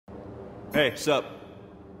Hey, sup?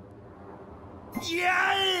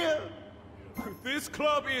 Yeah! This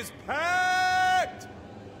club is packed!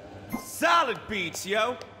 Solid beats,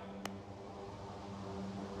 yo!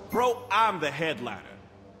 Bro, I'm the headliner.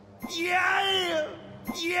 Yeah!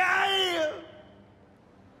 Yeah!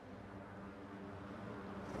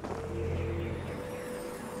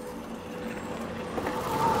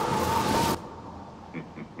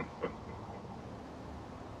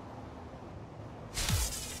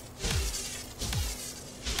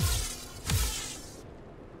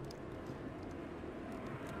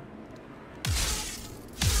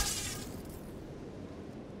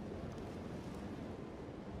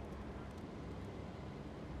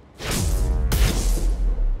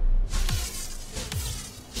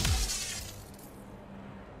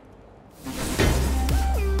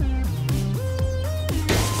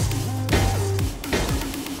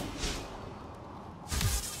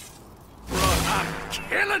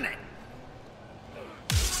 Killing it!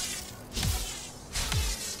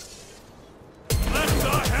 Let the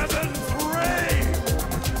heavens rain!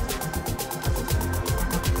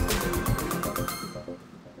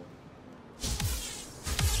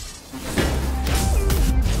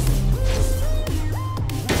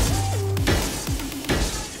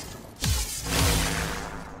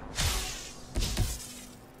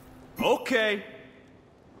 Okay.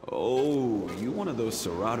 Oh, you one of those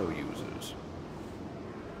Serato users.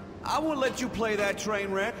 I won't let you play that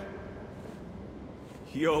train wreck.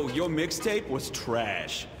 Yo, your mixtape was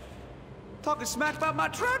trash. Talking smack about my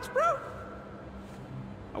tracks, bro?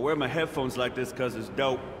 I wear my headphones like this cause it's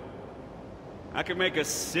dope. I can make a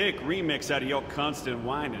sick remix out of your constant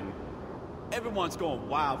whining. Everyone's going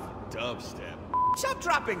wild for dubstep. Stop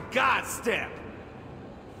dropping Godstep!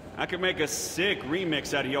 I can make a sick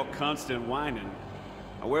remix out of your constant whining.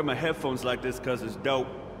 I wear my headphones like this cause it's dope.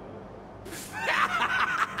 Yeah!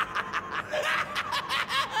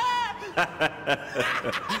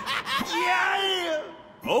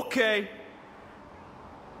 Okay.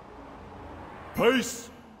 Peace.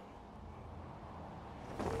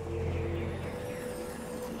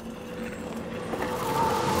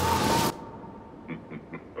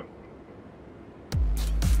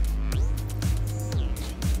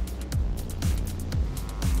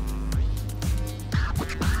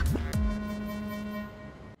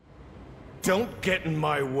 Don't get in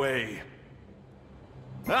my way.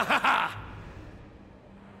 Ha ha ha!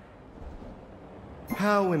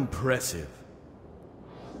 How impressive.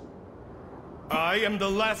 I am the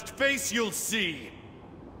last face you'll see.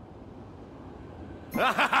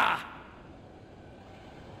 Ha ha ha!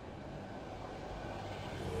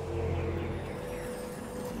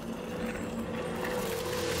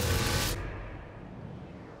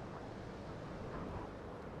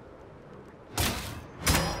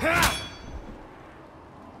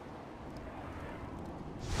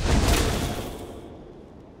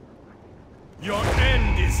 Your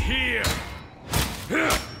end is here!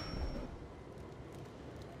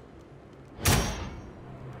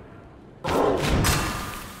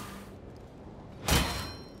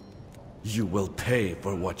 You will pay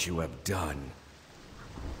for what you have done.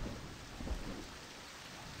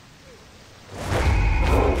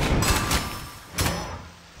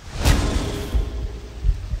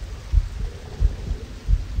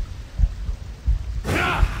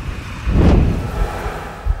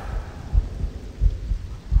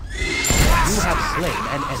 Slain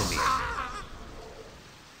an enemy.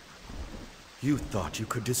 You thought you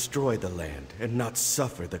could destroy the land and not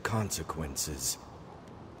suffer the consequences.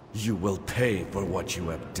 You will pay for what you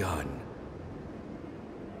have done.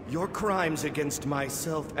 Your crimes against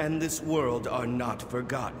myself and this world are not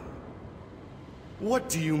forgotten. What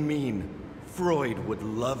do you mean, Freud would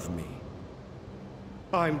love me?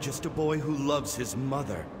 I'm just a boy who loves his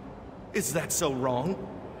mother. Is that so wrong?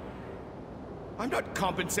 I'm not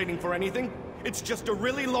compensating for anything. It's just a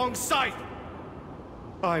really long scythe!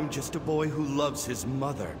 I'm just a boy who loves his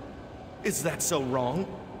mother. Is that so wrong?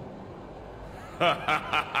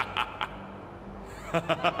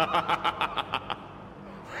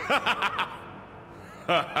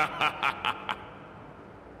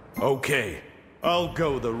 Okay, I'll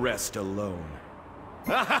go the rest alone.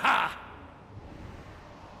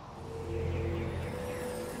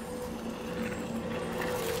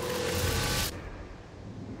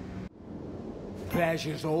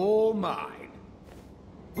 Pleasure's all mine.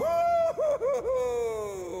 Woo-hoo-hoo-hoo!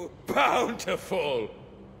 Bountiful!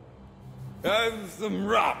 And some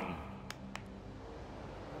rum.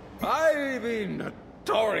 I be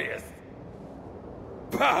notorious.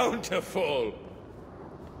 Bountiful!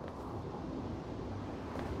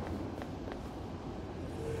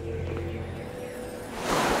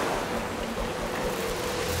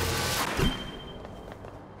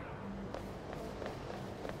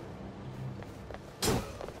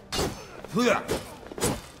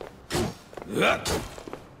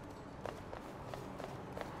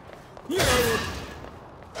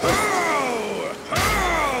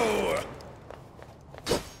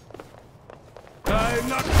 I'm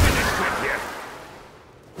not finished with you.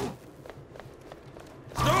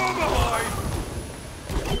 Storm ahoy!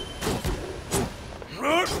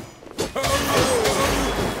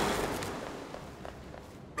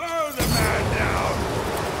 Blow the man down!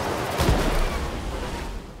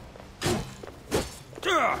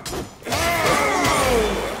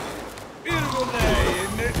 Beautiful day,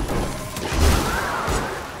 isn't it?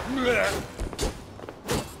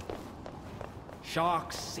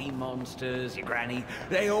 Sharks, sea monsters, your granny,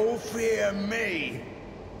 they all fear me.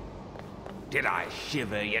 Did I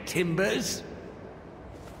shiver your timbers?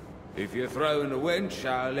 If you're throwing a wench,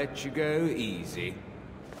 I'll let you go easy.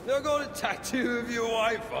 I got a tattoo of your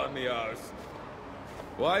wife on me arse.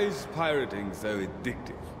 Why is pirating so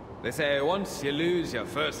addictive? They say once you lose your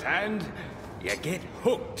first hand, you get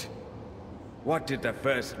hooked. What did the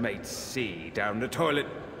first mate see down the toilet?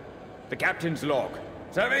 The captain's log.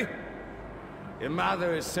 Savvy? Your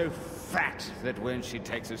mother is so fat that when she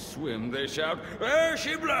takes a swim, they shout, "There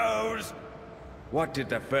she blows!" What did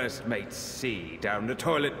the first mate see down the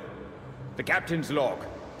toilet? The captain's log.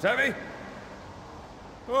 Savvy?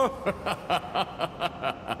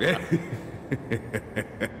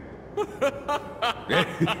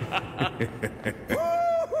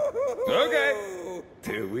 Okay,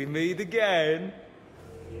 till we meet again.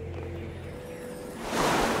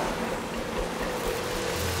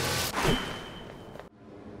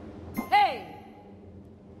 Hey!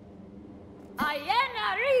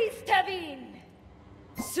 Iena Ristavin!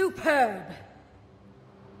 Superb!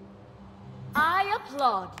 I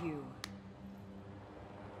applaud you.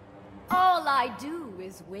 All I do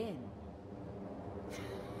is win.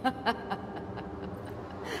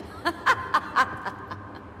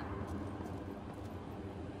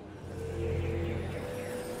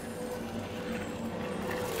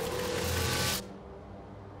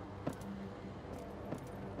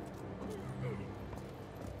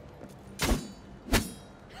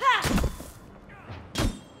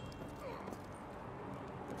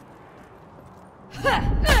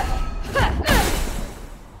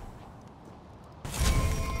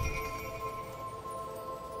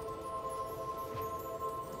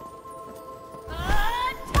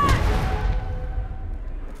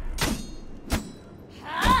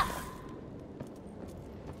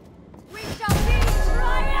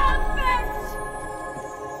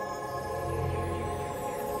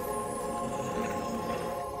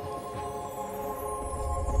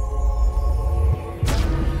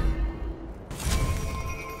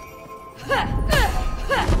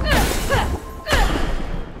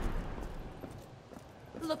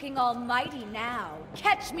 Looking almighty now.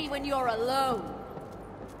 Catch me when you're alone.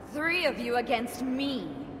 3 of you against me.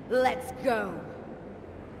 Let's go.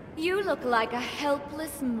 You look like a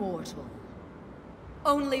helpless mortal.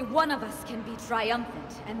 Only one of us can be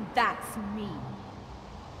triumphant, and that's me.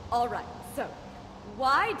 All right, so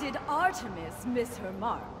why did Artemis miss her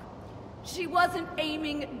mark? She wasn't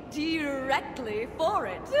aiming directly for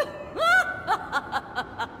it.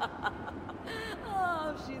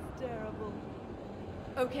 Oh, she's terrible.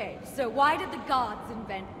 Okay, so why did the gods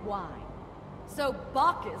invent wine? So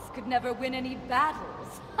Bacchus could never win any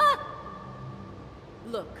battles.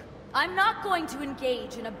 Look, I'm not going to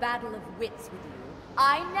engage in a battle of wits with you.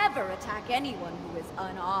 I never attack anyone who is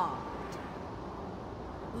unarmed.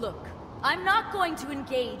 Look, I'm not going to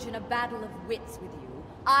engage in a battle of wits with you.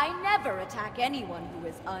 I never attack anyone who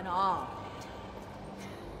is unarmed.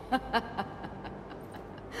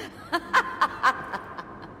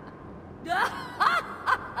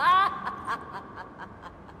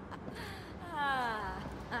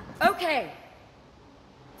 Okay.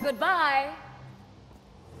 Goodbye.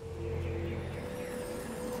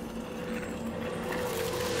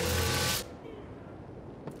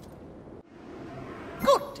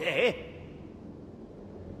 Good day.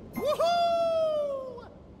 Woohoo!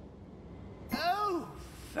 Oh,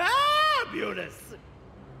 fabulous!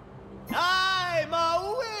 I'm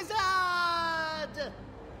a wizard!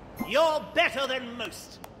 You're better than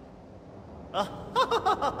most. Woohoo!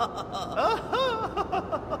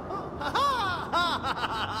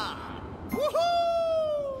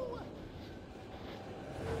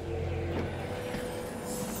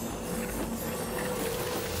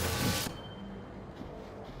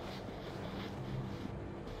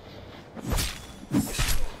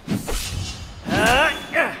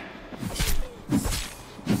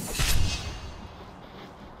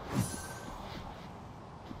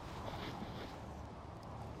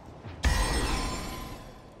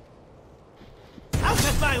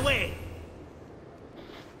 way!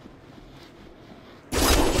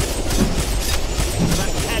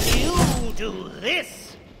 But can you do this?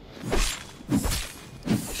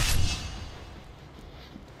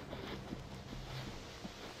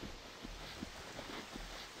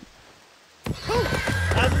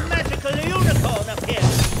 A magical unicorn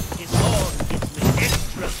appears. His horn gives me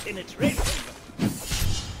extra penetration.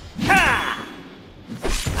 Ha!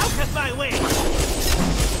 Out of my way!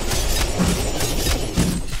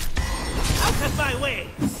 Out of my way!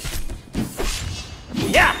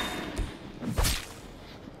 Yeah!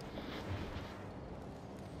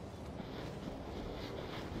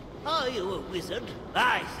 Are you a wizard?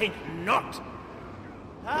 I think not.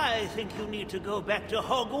 I think you need to go back to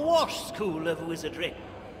Hogwash School of Wizardry.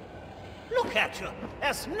 Look at you.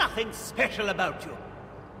 There's nothing special about you.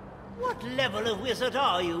 What level of wizard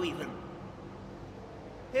are you, even?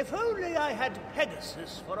 If only I had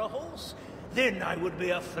Pegasus for a horse, then I would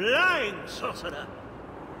be a flying sorcerer.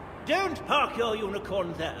 Don't park your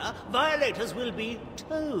unicorn there. Violators will be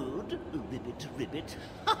towed. Ribbit, ribbit.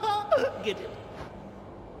 Get it?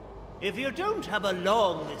 If you don't have a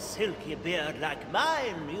long, silky beard like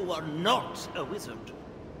mine, you are not a wizard.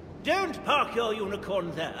 Don't park your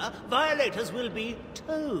unicorn there. Violators will be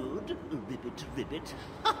towed. Ribbit, ribbit.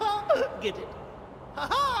 Get it?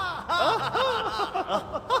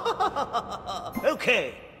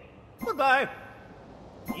 Okay. Goodbye.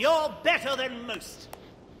 You're better than most.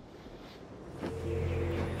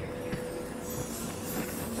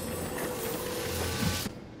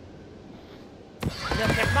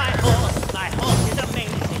 Look at my horse. My horse is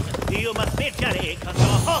amazing. You must be jelly, because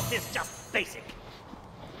your horse is just basic.